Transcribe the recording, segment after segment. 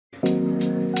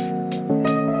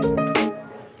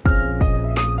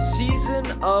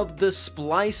season of the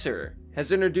Splicer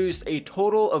has introduced a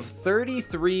total of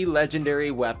 33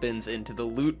 legendary weapons into the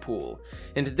loot pool.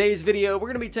 In today's video, we're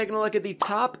going to be taking a look at the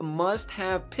top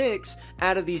must-have picks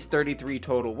out of these 33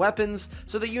 total weapons,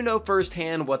 so that you know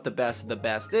firsthand what the best of the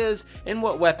best is, and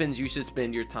what weapons you should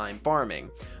spend your time farming.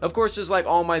 Of course, just like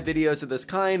all my videos of this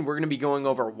kind, we're going to be going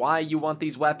over why you want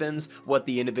these weapons, what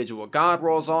the individual god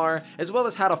rolls are, as well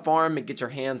as how to farm and get your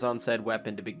hands on said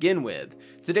weapon to begin with.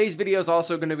 Today's video is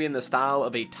also going to be in the style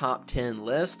of a top 10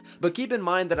 list, but keep in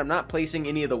mind that I'm not placing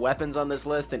any of the weapons on this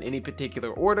list in any particular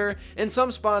order, and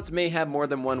some spots may have more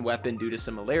than one weapon due to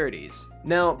similarities.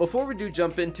 Now, before we do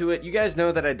jump into it, you guys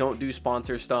know that I don't do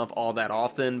sponsor stuff all that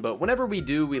often, but whenever we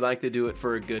do, we like to do it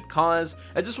for a good cause.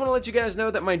 I just want to let you guys know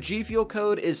that my G Fuel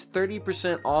code is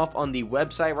 30% off on the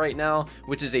website right now,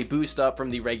 which is a boost up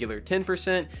from the regular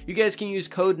 10%. You guys can use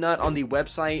code NUT on the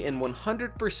website, and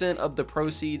 100% of the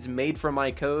proceeds made from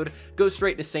my code go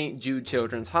straight to St. Jude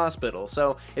Children's Hospital.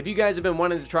 So if you guys have been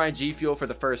wanting to try G Fuel for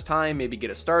the first time, maybe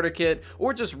get a starter kit,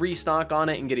 or just restock on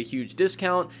it and get a huge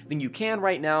discount, then you can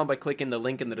right now by clicking the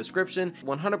link in the description.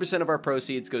 100% of our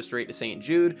proceeds go straight to St.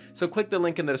 Jude, so click the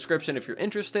link in the description if you're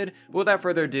interested. But without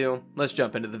further ado, let's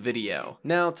jump into the video.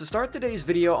 Now, to start today's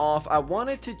video off, I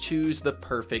wanted to choose the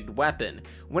perfect weapon.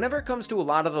 Whenever it comes to a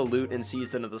lot of the loot in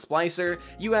Season of the Splicer,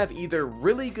 you have either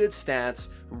really good stats,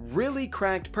 really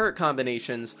cracked perk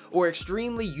combinations, or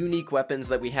extremely unique weapons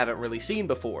that we haven't really seen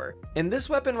before. And this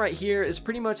weapon right here is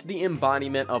pretty much the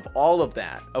embodiment of all of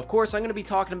that. Of course, I'm going to be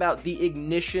talking about the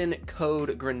Ignition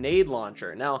Code Grenade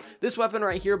Launcher. Now, this weapon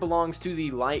right here belongs to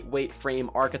the lightweight frame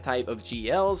archetype of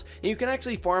GLs, and you can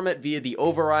actually farm it via the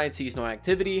Override seasonal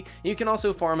activity, and you can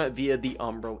also farm it via the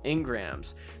Umbral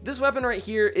engrams. This weapon right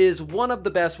here is one of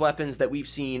the best weapons that we've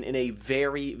seen in a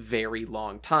very, very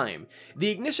long time. The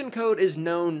Ignition Code is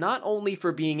known not only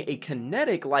for being a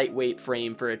kinetic lightweight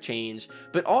frame for a change,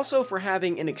 but also for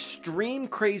having an extreme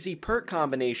crazy perk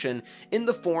combination in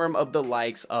the form of the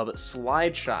likes of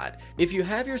Slide Shot. If you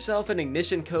have yourself an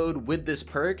Ignition Code with this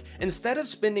perk, instead of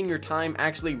spending your time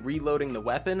actually reloading the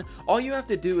weapon, all you have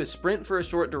to do is sprint for a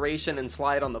short duration and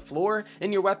slide on the floor,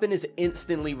 and your weapon is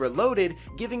instantly reloaded,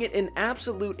 giving it an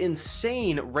absolute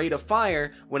insane rate of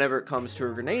fire whenever it comes to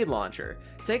a grenade launcher.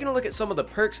 Taking a look at some of the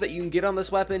perks that you can get on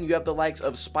this weapon, you have the likes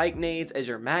of Spike Nades as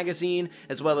your magazine,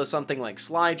 as well as something like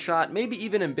Slide Shot, maybe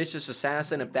even Ambitious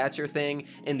Assassin if that's your thing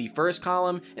in the first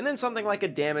column, and then something like a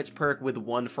damage perk with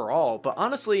One for All. But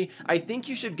honestly, I think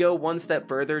you should go one step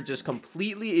further, just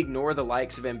completely ignore the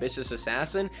likes of Ambitious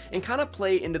Assassin and kind of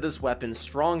play into this weapon's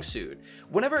strong suit.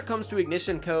 Whenever it comes to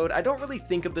Ignition Code, I don't really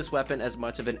think of this weapon as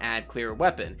much of an ad clear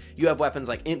weapon. You have weapons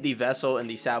like Int the Vessel and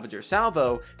the Salvager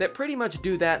Salvo that pretty much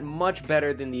do that much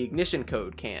better than the Ignition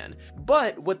Code can.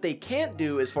 But what they can't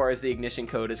do as far as the Ignition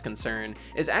Code is concerned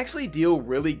is actually deal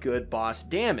really good boss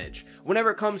damage.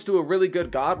 Whenever it comes to a really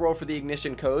good god roll for the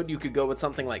Ignition Code, you could go with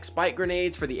something like Spike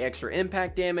Grenades for the extra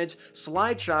impact damage,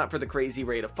 Slide Shot for the crazy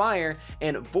rate of fire,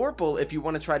 and Vorpal if you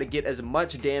want to try to get as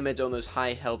much damage on those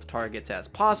high health targets as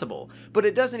possible. But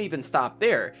it doesn't even stop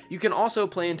there. You can also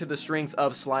play into the strengths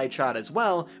of Slide Shot as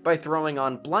well by throwing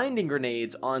on blinding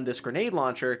grenades on this grenade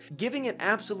launcher, giving it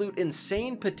absolute insane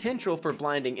potential for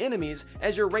blinding enemies,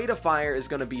 as your rate of fire is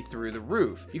going to be through the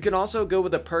roof. You can also go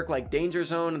with a perk like Danger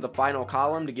Zone in the final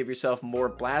column to give yourself more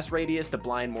blast radius to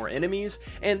blind more enemies,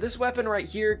 and this weapon right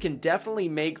here can definitely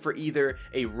make for either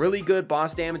a really good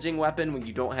boss damaging weapon when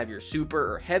you don't have your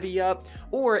super or heavy up,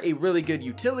 or a really good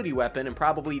utility weapon, and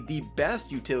probably the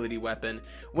best utility weapon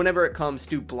whenever it comes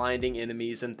to blinding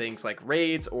enemies in things like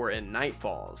raids or in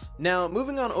nightfalls. Now,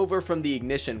 moving on over from the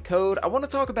Ignition Code, I want to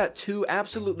talk about two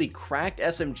absolutely cracked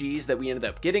SMGs that we ended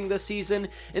up getting this season,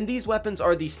 and these weapons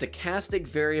are the Stochastic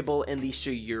Variable and the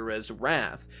Shayura's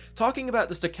Wrath. Talking about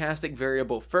the Stochastic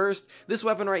Variable first, this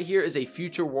weapon right here is a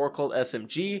Future War Cult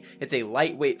SMG. It's a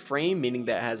lightweight frame, meaning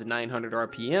that it has 900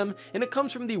 RPM, and it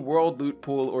comes from the World Loot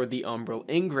Pool or the Umbral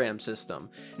engram system.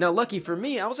 Now, lucky for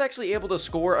me, I was actually able to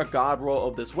score a god roll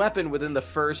of this weapon within the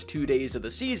first 2 days of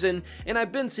the season, and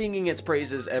I've been singing its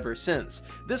praises ever since.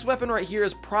 This weapon right here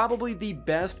is probably the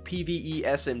best PvE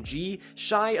SMG,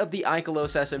 shy of the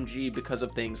Ikelos SMG because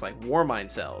of things like Warmind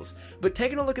cells. But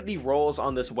taking a look at the rolls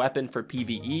on this weapon for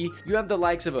PvE, you have the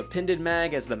likes of Appended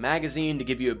Mag as the magazine to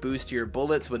give you a boost to your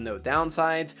bullets with no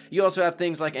downsides. You also have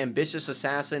things like Ambitious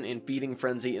Assassin and Feeding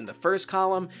Frenzy in the first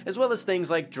column, as well as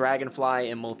things like Dragonfly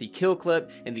and Multi-Kill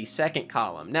Clip in the second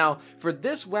column. Now, for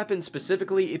this weapon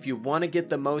specifically, if you want to get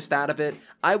the most out of it,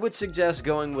 I would suggest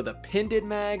going with Appended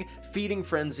Mag, Feeding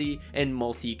Frenzy, and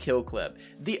Multi-Kill Clip.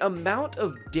 The amount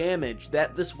of damage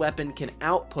that this weapon can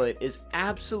output is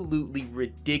absolutely absolutely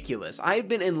ridiculous. I've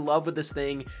been in love with this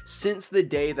thing since the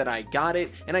day that I got it,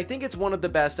 and I think it's one of the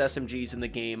best SMGs in the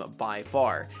game by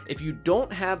far. If you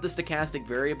don't have the stochastic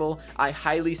variable, I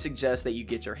highly suggest that you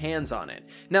get your hands on it.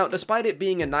 Now, despite it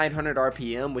being a 900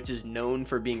 RPM, which is known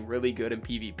for being really good in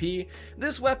PvP,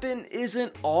 this weapon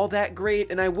isn't all that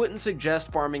great, and I wouldn't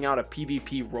suggest farming out a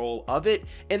PvP role of it,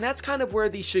 and that's kind of where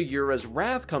the Shayura's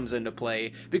Wrath comes into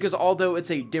play, because although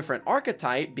it's a different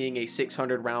archetype, being a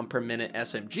 600 round per minute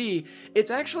SMG,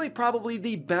 it's actually probably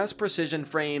the best precision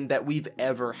frame that we've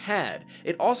ever had.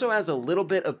 It also has a little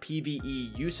bit of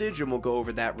PvE usage, and we'll go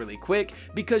over that really quick,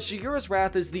 because Shayura's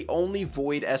Wrath is the only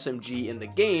void SMG in the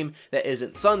game that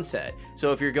isn't sunset.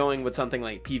 So if you're going with something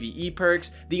like PvE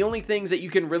perks, the only things that you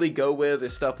can really go with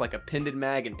is stuff like Appended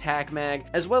Mag and Tac Mag,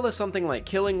 as well as something like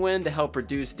Killing Wind to help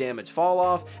reduce damage fall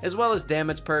off, as well as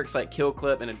damage perks like Kill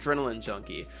Clip and Adrenaline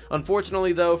Junkie.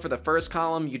 Unfortunately though, for the first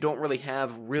column, you don't really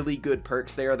have really good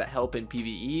perks there that help in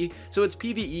PvE, so its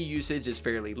PvE usage is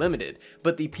fairly limited.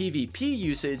 But the PvP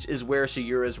usage is where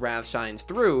Shayura's Wrath shines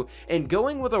through, and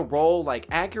going with a role like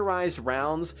Accurized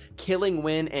Rounds, Killing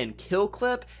Wind, and Kill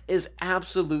Clip is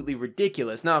absolutely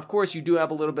ridiculous. Now of course you do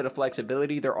have a little bit of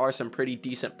flexibility, there are some pretty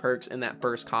decent perks in that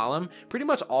first column, pretty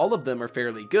much all of them are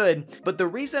fairly good, but the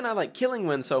reason I like Killing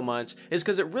Wind so much is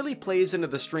because it really plays into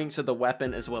the strengths of the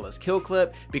weapon as well as Kill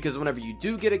Clip, because whenever you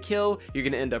do get a kill, you're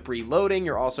going to end up reloading,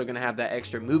 you're also going to have that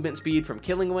extra movement speed from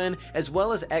Killing Wind, as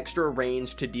well as extra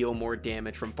range to deal more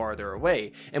damage from farther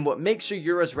away. And what makes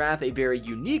Shayura's Wrath a very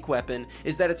unique weapon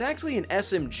is that it's actually an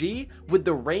SMG with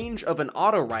the range of an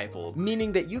auto rifle,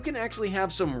 meaning that you can actually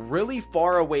have some really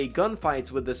far away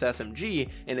gunfights with this SMG,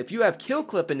 and if you have Kill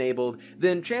Clip enabled,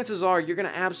 then chances are you're going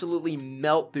to absolutely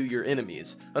melt through your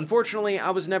enemies. Unfortunately, I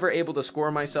was never able to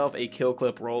score myself a Kill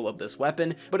Clip roll of this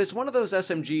weapon, but it's one of those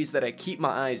SMGs that I keep my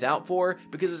eyes out for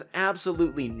because it's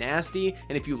absolutely nasty,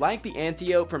 and if you like the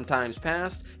antidote from times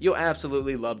past, you'll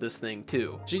absolutely love this thing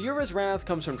too. Shayura's Wrath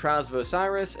comes from Trials of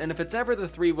Osiris, and if it's ever the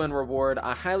 3-win reward,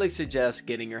 I highly suggest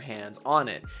getting your hands on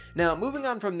it. Now, moving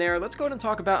on from there, let's go ahead and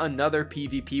talk about another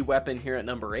PvP weapon here at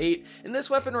number 8, and this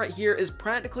weapon right here is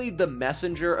practically the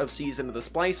messenger of Season of the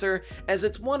Splicer, as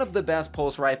it's one of the best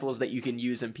pulse rifles that you can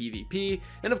use in PvP,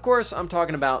 and of course I'm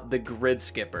talking about the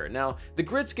Gridskipper. Now, the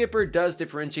Gridskipper does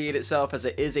differentiate itself as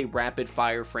it is a rapid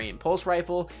fire frame pulse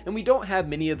rifle, and we don't have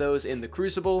many of those in the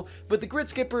Crucible, but the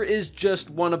Gridskipper is just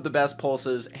one of the best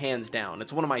pulses, hands down.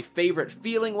 It's one of my favorite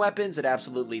feeling weapons, it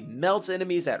absolutely melts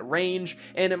enemies at range,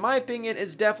 and in my opinion,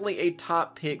 it's definitely a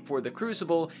top pick for the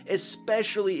Crucible,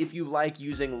 especially if you like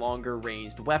using longer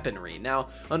ranged weaponry. Now,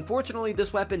 unfortunately,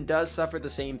 this weapon does suffer the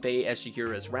same fate as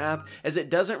Shayura's Wrath, as it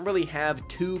doesn't really have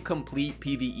two complete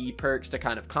PvE perks to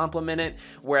kind of complement it,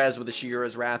 whereas with the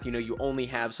Shayura's Wrath, you know, you only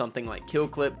have something like Kill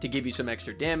Clip to give you some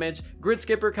extra damage.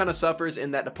 Gridskipper kind of suffers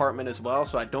in that department as well,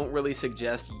 so I don't really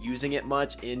suggest using it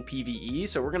much in PvE,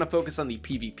 so we're going to focus on the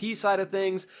PvP side of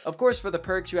things. Of course, for the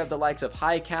perks, you have the likes of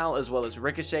High Cal as well as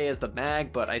Ricochet as the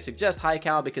mag, but I suggest High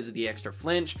Cal because of the extra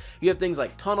flinch. You have things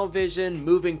like Tunnel Vision,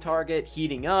 Moving Target,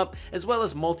 Heating Up, as well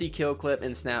as Multi-Kill Clip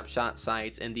and Snapshot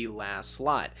Sights in the last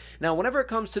slot. Now, whenever it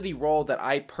comes to the role that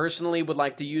I personally would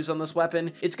like to use on this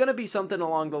weapon, it's going to be something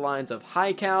along the lines of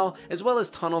High Cal, as well as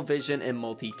Tunnel Vision and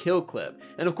Multi-Kill Clip.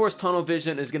 And of course, Tunnel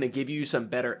Vision is going to give you some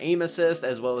better aim assist,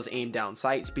 as well as aim down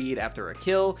sight speed after a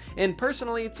kill, and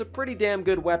personally, it's a pretty damn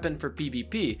good weapon for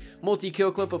PvP.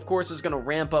 Multi-Kill Clip, of course, is going to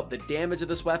ramp up the damage of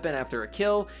this weapon after a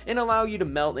kill, and allow you to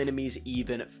melt enemies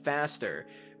even faster.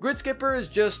 Gridskipper is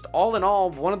just, all in all,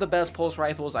 one of the best pulse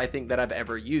rifles I think that I've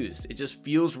ever used. It just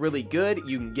feels really good,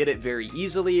 you can get it very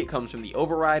easily, it comes from the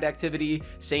override activity,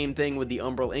 same thing with the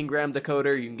Umbral Engram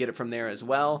decoder, you can get it from there as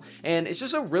well, and it's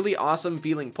just a really awesome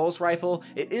feeling pulse rifle.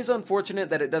 It is unfortunate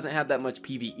that it doesn't have that much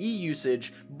PvE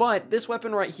usage, but this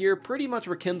weapon right here pretty much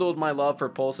rekindled my love for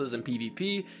pulses in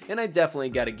PvP, and I definitely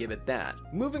gotta give it that.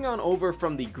 Moving on over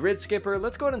from the Gridskipper,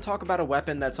 let's go ahead and talk about a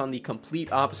weapon that's on the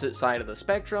complete opposite side of the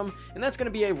spectrum, and that's gonna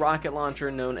be a rocket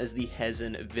launcher known as the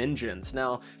Hezen Vengeance.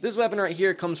 Now, this weapon right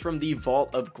here comes from the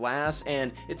Vault of Glass,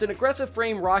 and it's an aggressive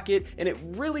frame rocket, and it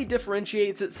really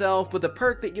differentiates itself with a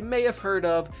perk that you may have heard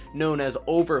of known as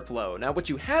Overflow. Now, what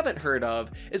you haven't heard of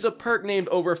is a perk named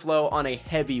Overflow on a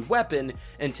heavy weapon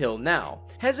until now.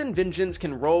 Hezen Vengeance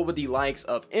can roll with the likes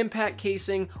of Impact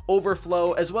Casing,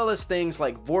 Overflow, as well as things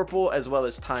like Vorpal, as well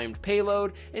as Timed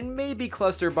Payload, and maybe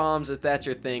Cluster Bombs if that's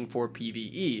your thing for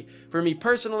PvE. For me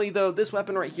personally though, this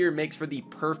weapon right here makes for the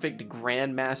perfect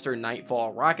Grandmaster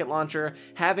Nightfall rocket launcher.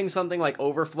 Having something like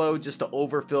overflow just to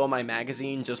overfill my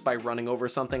magazine just by running over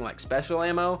something like special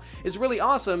ammo is really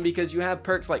awesome, because you have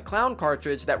perks like Clown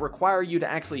Cartridge that require you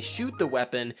to actually shoot the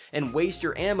weapon and waste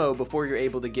your ammo before you're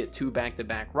able to get 2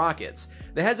 back-to-back rockets.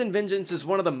 The Hezen Vengeance is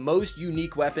one of the most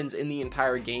unique weapons in the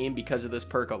entire game because of this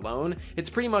perk alone. It's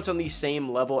pretty much on the same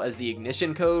level as the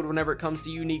Ignition Code whenever it comes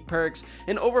to unique perks,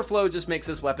 and overflow just makes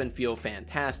this weapon feel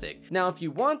fantastic. Now if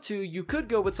you want to, you could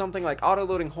go with something like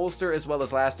auto-loading holster as well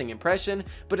as lasting impression,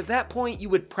 but at that point you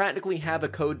would practically have a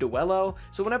code duello,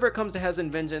 so whenever it comes to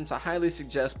Hezen Vengeance, I highly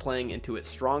suggest playing into its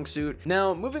strong suit.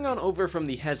 Now moving on over from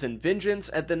the Hezen Vengeance,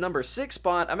 at the number 6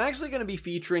 spot, I'm actually going to be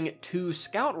featuring 2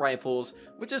 scout rifles,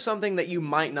 which is something that you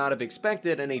might not have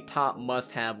expected in a top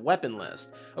must-have weapon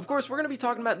list. Of course, we're going to be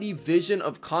talking about the Vision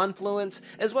of Confluence,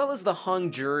 as well as the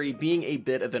Hung Jury being a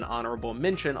bit of an honorable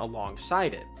mention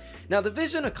alongside it. Now, the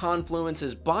Vision of Confluence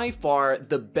is by far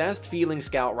the best feeling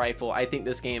scout rifle I think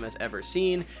this game has ever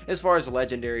seen as far as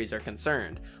legendaries are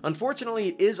concerned. Unfortunately,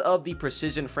 it is of the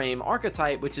precision frame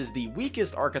archetype, which is the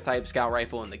weakest archetype scout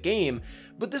rifle in the game,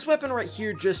 but this weapon right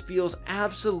here just feels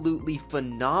absolutely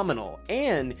phenomenal,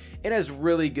 and it has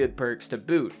really good perks to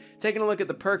boot. Taking a look at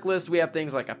the perk list, we have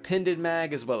things like Appended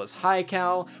Mag as well as High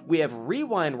Cal. We have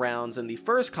Rewind Rounds in the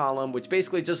first column, which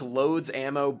basically just loads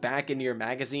ammo back into your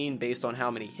magazine based on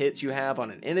how many hits you have on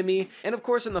an enemy. And of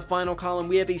course in the final column,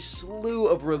 we have a slew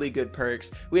of really good perks.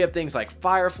 We have things like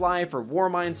Firefly for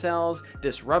Warmind cells,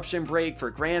 Disruption Break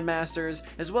for Grandmasters,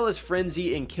 as well as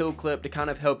Frenzy and Kill Clip to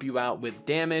kind of help you out with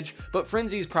damage, but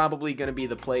Frenzy is probably going to be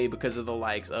the play because of the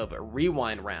likes of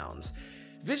Rewind Rounds.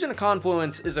 Vision of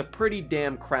Confluence is a pretty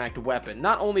damn cracked weapon,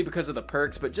 not only because of the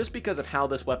perks, but just because of how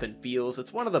this weapon feels.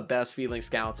 It's one of the best feeling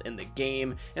scouts in the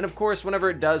game, and of course, whenever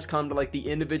it does come to like the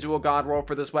individual god roll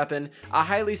for this weapon, I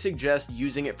highly suggest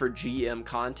using it for GM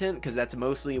content, because that's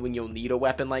mostly when you'll need a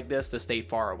weapon like this to stay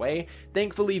far away.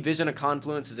 Thankfully, Vision of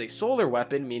Confluence is a solar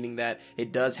weapon, meaning that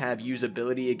it does have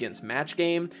usability against match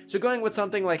game, so going with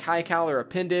something like High Cal or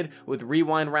Appended with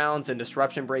Rewind Rounds and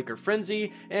Disruption Break or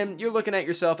Frenzy, and you're looking at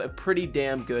yourself a pretty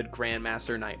damn good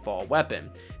Grandmaster Nightfall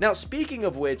weapon. Now speaking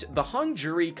of which, the Hung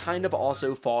Jury kind of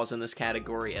also falls in this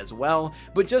category as well,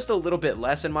 but just a little bit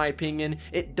less in my opinion.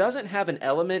 It doesn't have an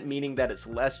element, meaning that it's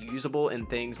less usable in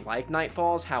things like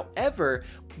Nightfalls. However,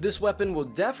 this weapon will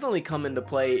definitely come into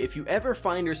play if you ever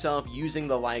find yourself using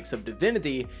the likes of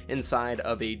Divinity inside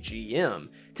of a GM.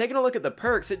 Taking a look at the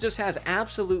perks, it just has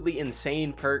absolutely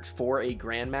insane perks for a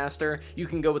Grandmaster. You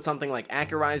can go with something like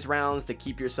Accurized Rounds to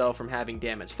keep yourself from having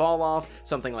damage fall off,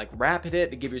 something like Rapid Hit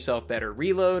to give yourself better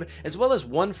reload, as well as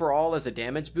One for All as a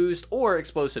damage boost, or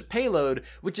Explosive Payload,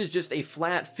 which is just a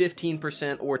flat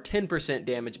 15% or 10%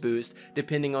 damage boost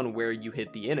depending on where you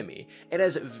hit the enemy. It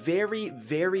has very,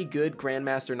 very good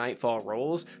Grandmaster Nightfall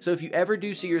rolls, so if you ever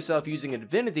do see yourself using a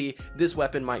Divinity, this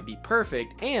weapon might be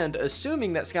perfect, and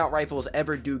assuming that Scout Rifles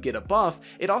ever do get a buff,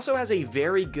 it also has a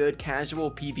very good casual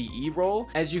PvE roll,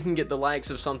 as you can get the likes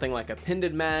of something like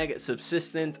Appended Mag,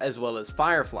 Subsistence, as well as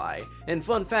Firefly. And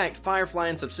fun fact, Firefly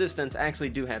and Subsistence actually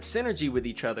do have synergy with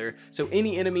each other, so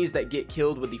any enemies that get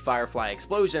killed with the Firefly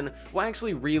explosion will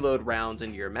actually reload rounds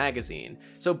into your magazine.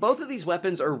 So both of these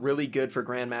weapons are really good for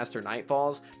Grandmaster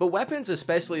Nightfalls, but weapons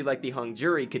especially like the Hung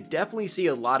Jury could definitely see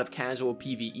a lot of casual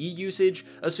PvE usage,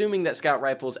 assuming that Scout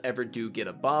Rifles ever do get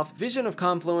a buff. Vision of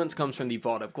Confluence comes from the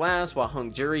Vault of Glass, while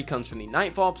Hung Jury comes from the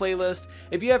Nightfall playlist.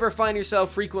 If you ever find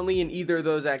yourself frequently in either of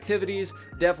those activities,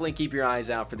 definitely keep your eyes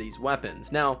out for these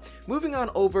weapons. Now, moving on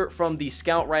over from the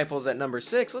Scout Rifles at number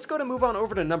 6, let's go to move on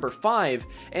over to number 5,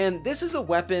 and this is a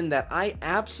weapon that I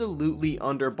absolutely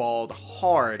underballed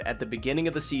hard at the beginning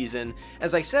of the season.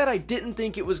 As I said, I didn't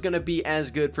think it was going to be as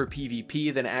good for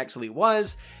PvP than it actually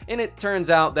was, and it turns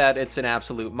out that it's an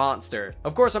absolute monster.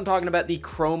 Of course, I'm talking about the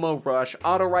Chroma Rush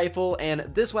auto rifle, and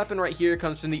this weapon right here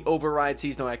comes from the Override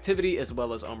seasonal activity as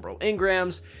well as Umbral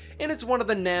Engrams, and it's one of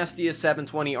the nastiest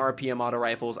 720 RPM auto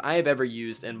rifles I have ever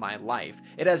used in my life.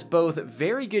 It has both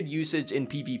very good usage in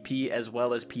PvP as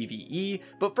well as PvE,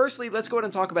 but firstly, let's go ahead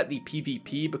and talk about the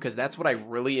PvP because that's what I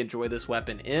really enjoy this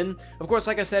weapon in. Of course,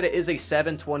 like I said, it is a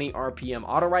 720 RPM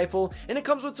auto rifle, and it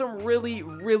comes with some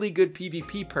really good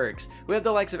PvP perks. We have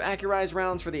the likes of Accurized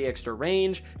Rounds for the extra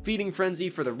range, Feeding Frenzy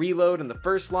for the reload in the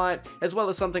first slot, as well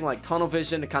as something like Tunnel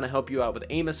Vision to kind of help you out with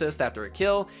aim assist after a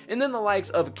kill, and then the likes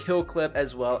of Kill Clip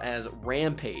as well as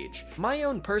Rampage. My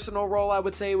own personal role, I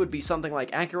would say, would be something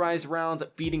like Accurized Rounds,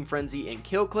 Feeding Frenzy, and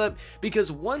Kill Clip,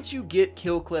 because once you get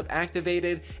Kill Clip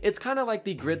activated, it's kind of like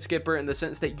the Gridskipper in the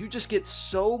sense that you just get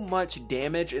so much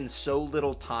damage in so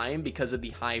little time because of the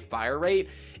high fire rate.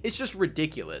 It's just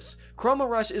ridiculous. Chroma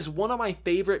Rush is one of my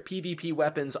favorite PvP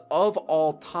weapons of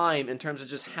all time in terms of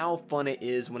just how fun it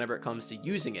is whenever it comes to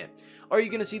using it. Are you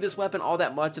going to see this weapon all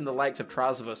that much in the likes of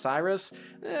Trials of Osiris?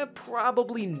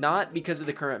 Probably not because of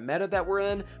the current meta that we're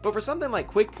in, but for something like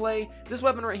Quick Play, this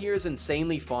weapon right here is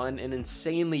insanely fun and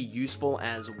insanely useful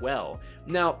as well.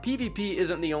 Now, PvP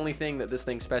isn't the only thing that this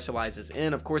thing specializes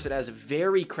in. Of course, it has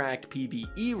very cracked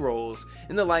PvE roles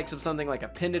in the likes of something like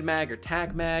Appended Mag or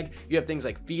Tag Mag. You have things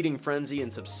like Feeding Frenzy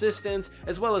and Subsistence,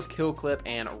 as well as Kill Clip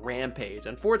and Rampage.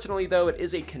 Unfortunately though, it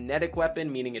is a kinetic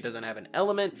weapon, meaning it doesn't have an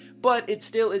element, but it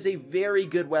still is a very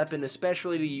good weapon,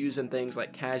 especially to use in things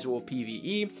like casual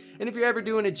PvE. And if you're ever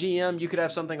doing a GM, you could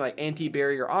have something like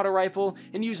Anti-Barrier Auto Rifle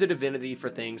and use a Divinity for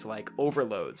things like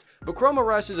overloads. But Chroma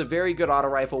Rush is a very good auto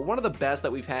rifle, one of the best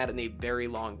that we've had in a very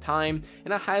long time,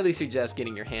 and I highly suggest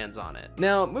getting your hands on it.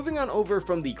 Now, moving on over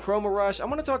from the Chroma Rush, I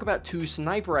want to talk about two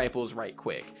sniper rifles right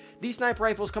quick. These sniper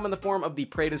rifles come in the form of the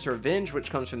Praedyth Revenge, which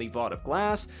comes from the Vault of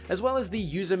Glass, as well as the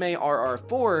Uzume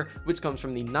RR4, which comes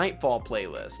from the Nightfall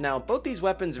playlist. Now, both these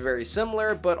weapons are very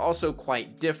similar, but also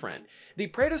quite different. The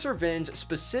Praedyth Revenge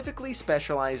specifically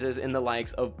specializes in the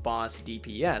likes of boss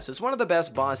DPS. It's one of the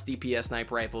best boss DPS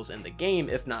sniper rifles in the game,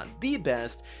 if not the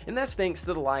best, and that's thanks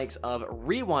to the likes of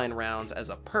rewind rounds as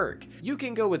a perk. You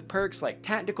can go with perks like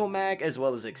Tactical Mag as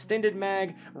well as Extended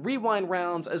Mag, rewind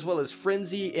rounds, as well as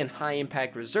Frenzy and High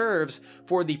Impact Reserves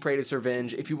for the Praedyth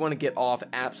Revenge if you want to get off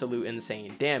absolute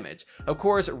insane damage. Of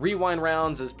course, rewind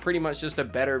rounds is pretty much just a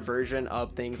better version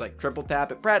of things like Triple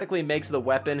Tap. It practically makes the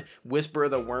weapon Whisper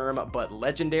the Worm but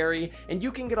legendary, and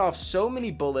you can get off so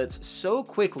many bullets so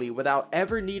quickly without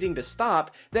ever needing to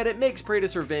stop that it makes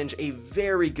Praedyth Revenge a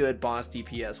very good boss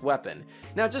DPS weapon.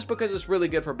 Now, just because it's really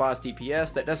good for boss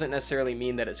DPS, that doesn't necessarily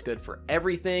mean that it's good for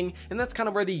everything, and that's kind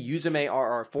of where the Uzume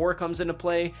RR4 comes into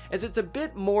play, as it's a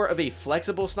bit more of a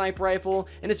flexible sniper rifle,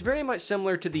 and it's very much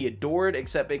similar to the Adored,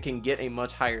 except it can get a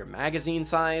much higher magazine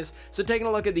size. So taking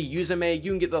a look at the Uzume,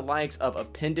 you can get the likes of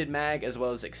Appended Mag as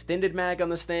well as Extended Mag on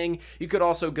this thing. You could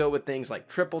also go with things like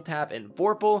Triple Tap and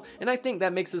Vorpal, and I think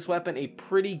that makes this weapon a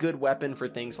pretty good weapon for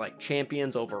things like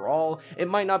champions overall. It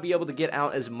might not be able to get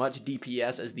out as much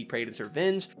DPS as the Praedyth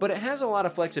Revenge, but it has a lot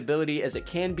of flexibility as it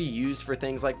can be used for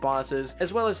things like bosses,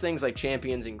 as well as things like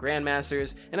champions and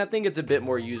grandmasters, and I think it's a bit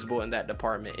more usable in that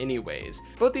department anyways.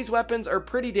 Both these weapons are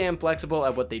pretty damn flexible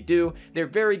at what they do. They're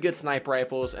very good sniper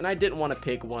rifles, and I didn't want to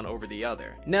pick one over the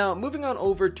other. Now, moving on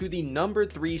over to the number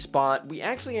 3 spot, we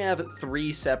actually have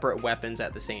 3 separate weapons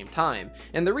at the same time.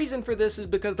 And the reason for this is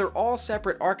because they're all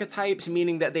separate archetypes,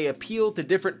 meaning that they appeal to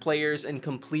different players in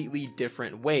completely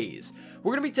different ways.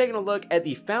 We're going to be taking a look at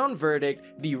the Found Verdict,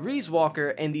 the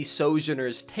Riiswalker, and the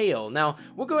Sojourner's Tail. Now,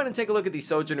 we'll go ahead and take a look at the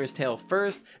Sojourner's Tail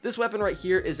first. This weapon right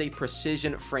here is a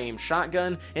precision frame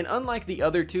shotgun, and unlike the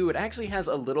other two, it actually has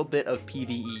a little bit of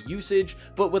PvE usage,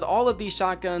 but with all of these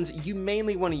shotguns, you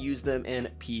mainly want to use them in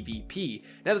PvP.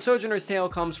 Now, the Sojourner's Tail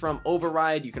comes from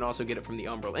Override. You can also get it from the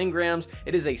Umbral Engrams.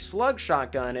 It is a slug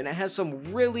shotgun, and it has some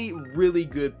really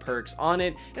good perks on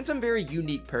it, and some very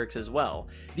unique perks as well.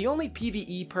 The only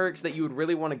PvE perks that you would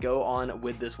really want to go on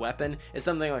with this weapon is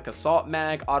something like Assault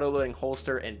Mag, Autoloading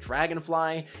Holster, and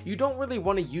Dragonfly. You don't really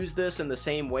want to use this in the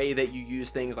same way that you use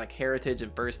things like Heritage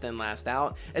and First In Last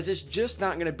Out, as it's just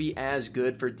not going to be as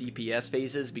good for DPS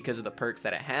phases because of the perks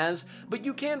that it has, but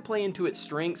you can play into its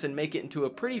strengths and make it into a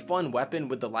pretty fun weapon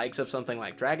with the likes of something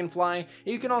like Dragonfly, and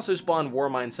you can also spawn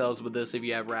Warmind cells with this if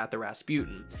you have Wrath of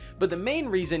Rasputin. But the main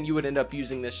reason you would end up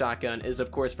using this shotgun is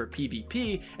of course for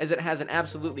PvP, as it has an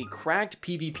absolutely cracked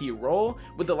PvP role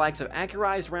with the likes of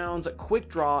Accurized Rounds, Quick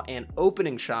Draw, and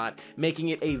Opening Shot, making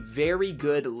it a very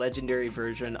good legendary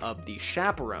version of the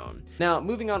Chaperone. Now,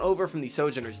 moving on over from the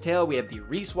Sojourner's Tail, we have the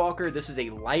Riiswalker. This is a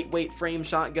lightweight frame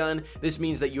shotgun. This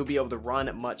means that you'll be able to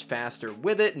run much faster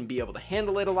with it and be able to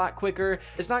handle it a lot quicker.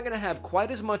 It's not going to have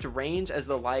quite as much range as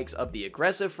the likes of the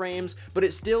aggressive frames, but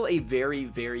it's still a very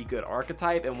good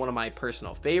archetype and one of my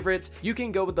personal favorites. You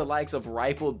can go with the likes of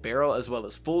Rifled Barrel as well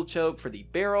as Full Choke for the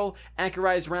barrel,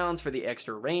 Accurized Rounds for the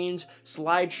extra range,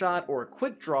 Slide Shot or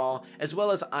Quick Draw, as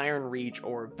well as Iron Reach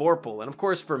or Vorpal. And of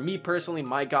course, for me personally,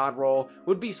 my god roll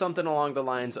would be something along the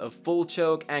lines of Full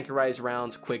Choke, Accurized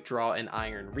Rounds, Quick Draw, and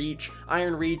Iron Reach.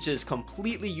 Iron Reach is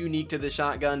completely unique to the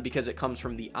shotgun because it comes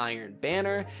from the Iron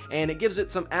Banner, and it gives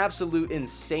it some absolute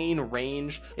insane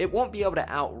range. It won't be able to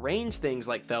outrange things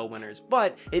like Fellwinners,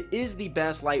 but it is the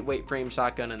best lightweight frame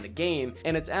shotgun in the game,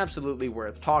 and it's absolutely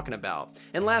worth talking about.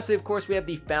 And lastly, of course, we have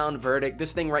the Found Verdict.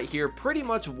 This thing right here pretty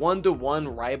much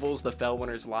 1-to-1 rivals the Fellwinners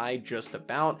Felwinter's Lie just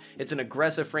about. It's an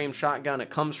aggressive frame shotgun, it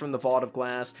comes from the Vault of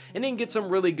Glass, and it can get some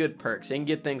really good perks. You can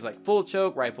get things like full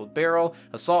choke, rifled barrel,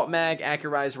 assault mag,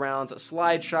 accurized rounds,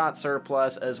 slide shot,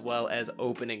 surplus, as well as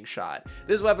opening shot.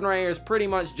 This weapon right here is pretty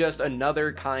much just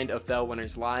another kind of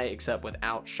Felwinter's Lie, except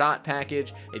without shot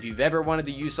package. If you've ever wanted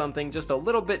to use something just a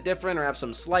little bit different or have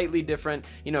some slightly different,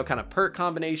 you know, kind of perk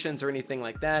combinations or anything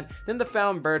like that, then the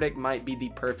Found Verdict might be the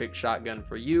perfect shotgun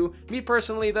for you. Me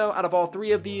personally though, out of all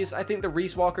three of these, I think the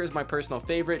Riiswalker is my personal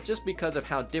favorite just because of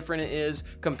how different it is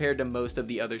compared to most of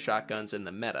the other shotguns in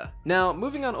the meta. Now,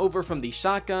 moving on over from the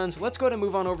shotguns, let's go ahead and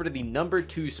move on over to the number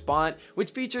 2 spot,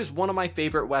 which features one of my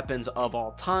favorite weapons of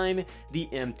all time, the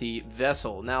Empty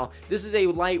Vessel. Now, this is a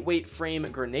lightweight frame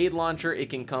grenade launcher. It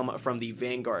can come from the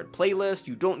Vanguard playlist.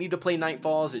 You don't need to play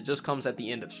Nightfalls, it just comes at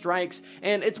the end of strikes,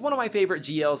 and it's one of my favorite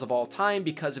GLs of all time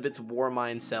because of its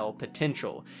Warmind cell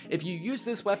potential. If you use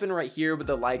this weapon right here with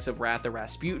the likes of Wrath of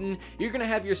Rasputin, you're gonna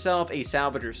have yourself a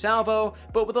Salvager Salvo,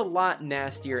 but with a lot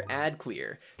nastier ad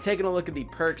clear. Taking a look at the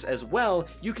perks as well,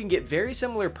 you can get very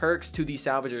similar perks to the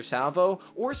Salvager Salvo,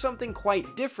 or something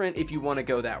quite different if you want to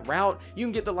go that route. You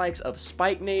can get the likes of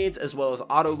Spike Nades, as well as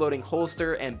Auto-Loading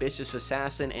Holster, Ambitious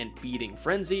Assassin, and Feeding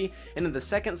Frenzy. And in the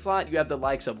second slot, you have the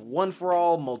likes of One For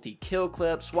All, Multi-Kill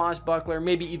Clip, Swashbuckler,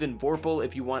 maybe even Vorpal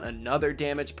if you want another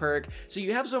damage perk. So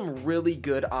you have some really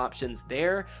good options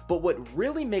there, but what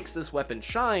really makes this weapon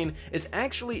shine is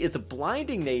actually its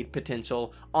Blinding Nade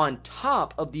potential on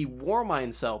top of the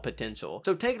Warmind cell potential.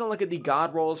 So taking a look at the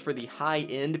god rolls for the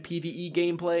high-end PvE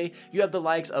gameplay, you have the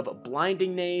likes of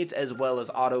Blinding Nades as well as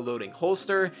Auto-Loading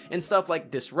Holster, and stuff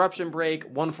like Disruption Break,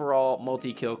 One For All,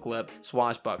 Multi-Kill Clip,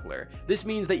 Swashbuckler. This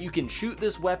means that you can shoot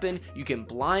this weapon, you can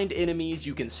blind enemies,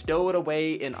 you can stow it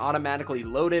away and automatically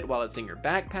load it while it's in your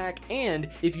backpack, and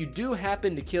if you do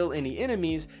happen to kill any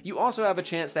enemies, you also have a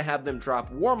chance to have them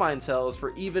drop Warmind cells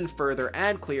for even further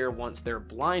ad clear once they're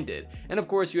blinded. And of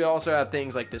course, you also have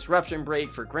things like Disruption Break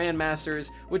for Grandmasters,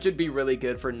 which would be really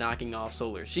good for knocking off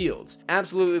solar shields.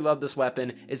 Absolutely love this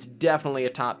weapon. It's definitely a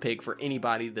top pick for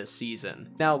anybody this season.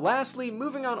 Now lastly,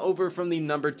 moving on over from the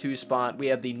number 2 spot, we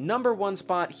have the number 1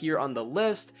 spot here on the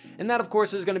list, and that of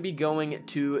course is going to be going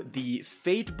to the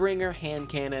Fatebringer hand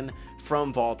cannon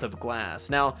from Vault of Glass.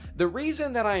 Now, the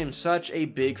reason that I am such a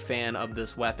big fan of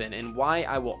this weapon and why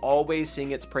I will always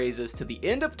sing its praises to the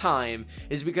end of time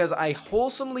is because I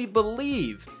wholesomely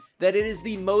believe that it is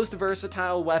the most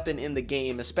versatile weapon in the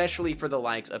game, especially for the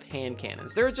likes of hand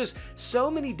cannons. There are just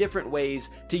so many different ways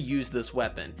to use this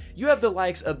weapon. You have the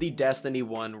likes of the Destiny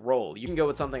 1 roll. You can go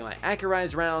with something like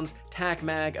accurized rounds, tac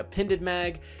mag, appended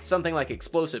mag, something like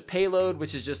explosive payload,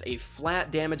 which is just a flat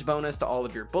damage bonus to all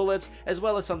of your bullets, as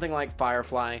well as something like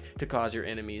Firefly to cause your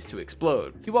enemies to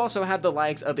explode. You also have the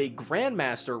likes of a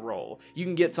Grandmaster roll. You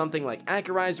can get something like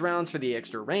accurized rounds for the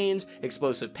extra range,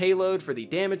 explosive payload for the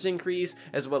damage increase,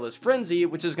 as well as Frenzy,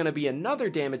 which is going to be another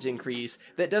damage increase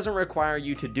that doesn't require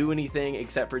you to do anything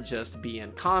except for just be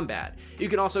in combat. You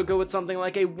can also go with something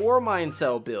like a Warmind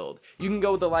cell build. You can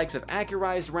go with the likes of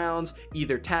accurized rounds,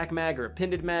 either tac mag or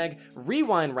appended mag,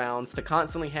 rewind rounds to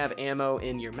constantly have ammo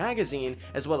in your magazine,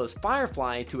 as well as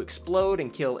Firefly to explode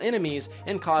and kill enemies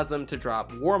and cause them to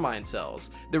drop Warmind cells.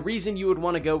 The reason you would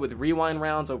want to go with rewind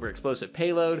rounds over explosive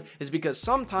payload is because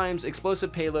sometimes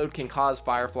explosive payload can cause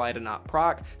Firefly to not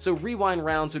proc, so rewind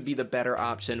rounds would be the better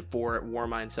option for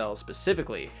Warmind cells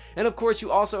specifically. And of course, you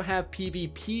also have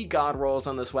PvP god rolls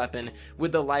on this weapon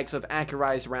with the likes of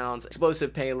accurized rounds,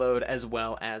 explosive payload, as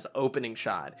well as opening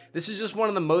shot. This is just one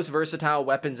of the most versatile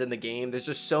weapons in the game. There's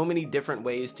just so many different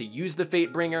ways to use the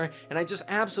Fatebringer, and I just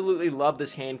absolutely love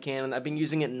this hand cannon. I've been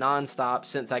using it non-stop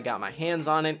since I got my hands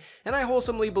on it, and I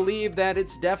wholesomely believe that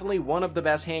it's definitely one of the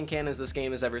best hand cannons this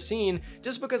game has ever seen,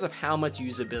 just because of how much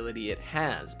usability it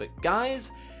has. But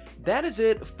guys, that is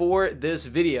it for this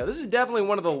video. This is definitely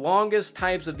one of the longest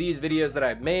types of these videos that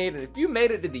I've made, and if you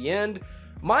made it to the end,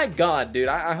 my god, dude,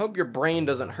 I hope your brain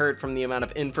doesn't hurt from the amount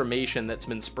of information that's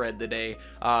been spread today.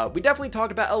 We definitely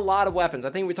talked about a lot of weapons. I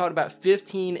think we talked about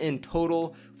 15 in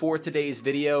total for today's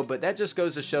video, but that just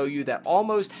goes to show you that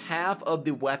almost half of the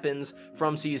weapons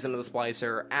from Season of the Splicer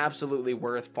are absolutely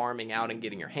worth farming out and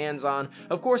getting your hands on.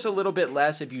 Of course, a little bit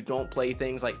less if you don't play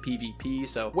things like PvP,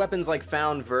 so weapons like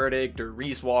Found Verdict or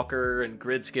Riiswalker and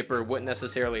Gridskipper wouldn't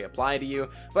necessarily apply to you,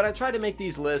 but I try to make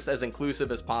these lists as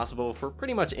inclusive as possible for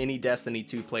pretty much any Destiny 2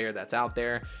 2 player that's out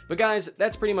there. But guys,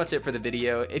 that's pretty much it for the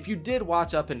video. If you did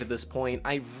watch up into this point,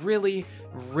 I really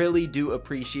do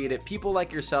appreciate it. People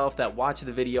like yourself that watch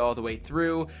the video all the way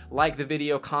through, like the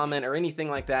video, comment, or anything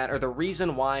like that, are the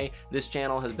reason why this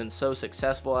channel has been so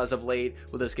successful as of late,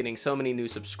 with us getting so many new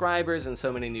subscribers and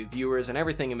so many new viewers and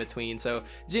everything in between. So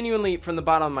genuinely, from the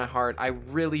bottom of my heart, I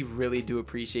really do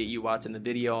appreciate you watching the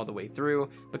video all the way through.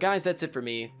 But guys, that's it for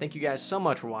me. Thank you guys so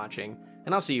much for watching,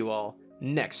 and I'll see you all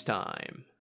next time.